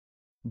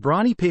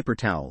Brawny paper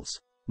towels,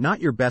 not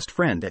your best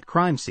friend at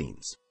crime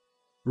scenes.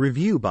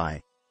 Review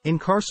by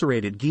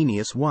Incarcerated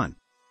Genius 1.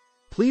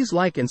 Please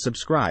like and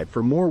subscribe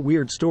for more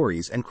weird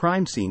stories and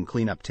crime scene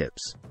cleanup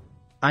tips.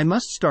 I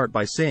must start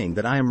by saying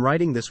that I am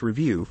writing this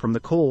review from the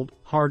cold,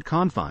 hard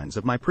confines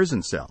of my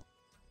prison cell.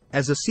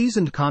 As a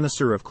seasoned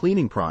connoisseur of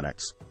cleaning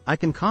products, I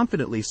can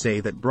confidently say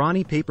that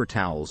Brawny paper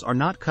towels are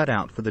not cut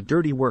out for the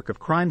dirty work of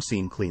crime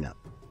scene cleanup.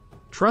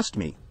 Trust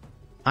me,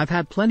 I've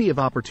had plenty of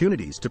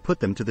opportunities to put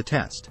them to the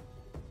test.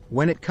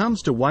 When it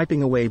comes to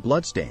wiping away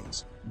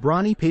bloodstains,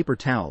 Brawny paper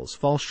towels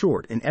fall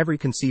short in every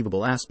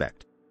conceivable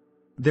aspect.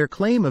 Their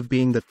claim of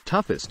being the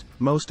toughest,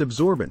 most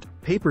absorbent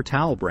paper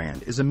towel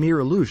brand is a mere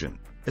illusion,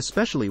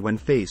 especially when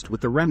faced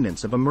with the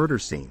remnants of a murder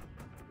scene.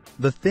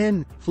 The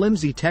thin,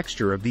 flimsy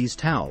texture of these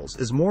towels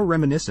is more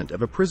reminiscent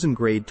of a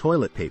prison-grade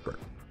toilet paper.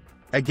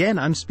 Again,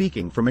 I'm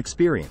speaking from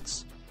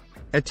experience.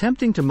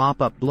 Attempting to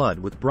mop up blood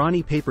with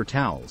Brawny paper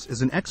towels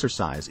is an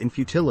exercise in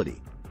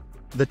futility.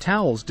 The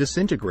towels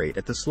disintegrate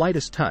at the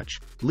slightest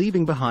touch,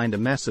 leaving behind a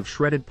mess of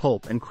shredded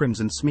pulp and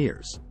crimson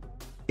smears.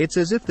 It's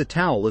as if the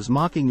towel is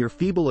mocking your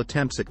feeble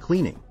attempts at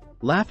cleaning,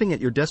 laughing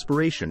at your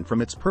desperation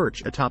from its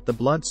perch atop the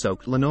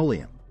blood-soaked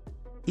linoleum.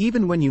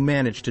 Even when you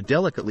manage to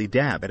delicately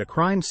dab at a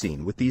crime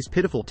scene with these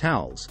pitiful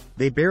towels,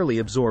 they barely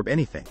absorb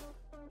anything.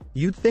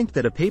 You'd think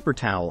that a paper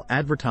towel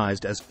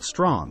advertised as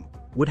strong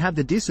would have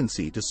the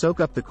decency to soak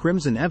up the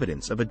crimson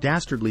evidence of a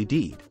dastardly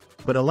deed,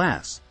 but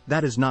alas,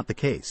 that is not the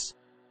case.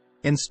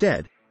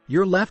 Instead,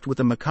 you're left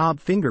with a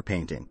macabre finger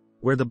painting,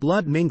 where the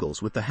blood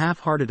mingles with the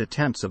half-hearted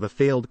attempts of a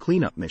failed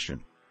cleanup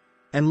mission.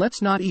 And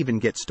let's not even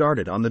get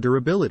started on the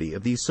durability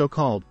of these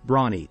so-called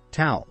Brawny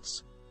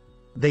towels.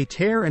 They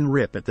tear and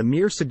rip at the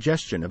mere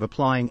suggestion of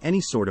applying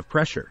any sort of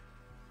pressure.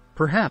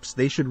 Perhaps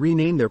they should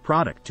rename their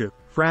product to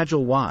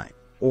Fragile Y,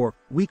 or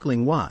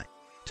Weakling Y,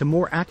 to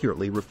more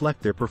accurately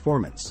reflect their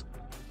performance.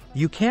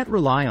 You can't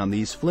rely on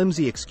these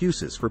flimsy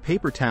excuses for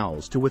paper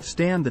towels to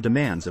withstand the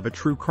demands of a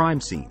true crime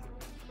scene.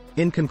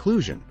 In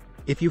conclusion,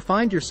 if you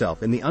find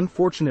yourself in the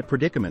unfortunate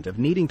predicament of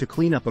needing to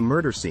clean up a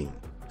murder scene,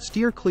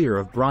 steer clear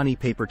of Brawny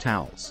paper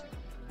towels.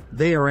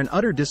 They are an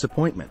utter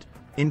disappointment,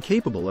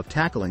 incapable of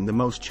tackling the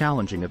most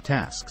challenging of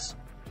tasks.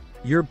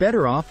 You're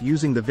better off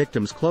using the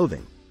victim's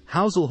clothing,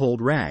 household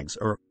rags,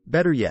 or,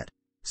 better yet,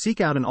 seek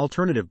out an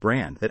alternative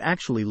brand that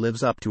actually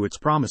lives up to its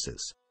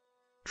promises.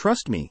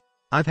 Trust me,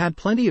 I've had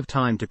plenty of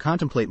time to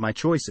contemplate my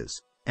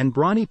choices, and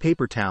Brawny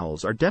paper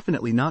towels are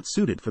definitely not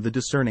suited for the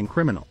discerning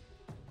criminal.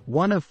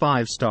 1 of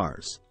 5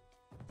 stars.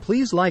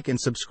 Please like and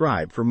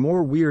subscribe for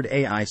more weird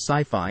AI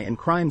sci-fi and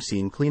crime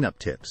scene cleanup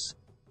tips.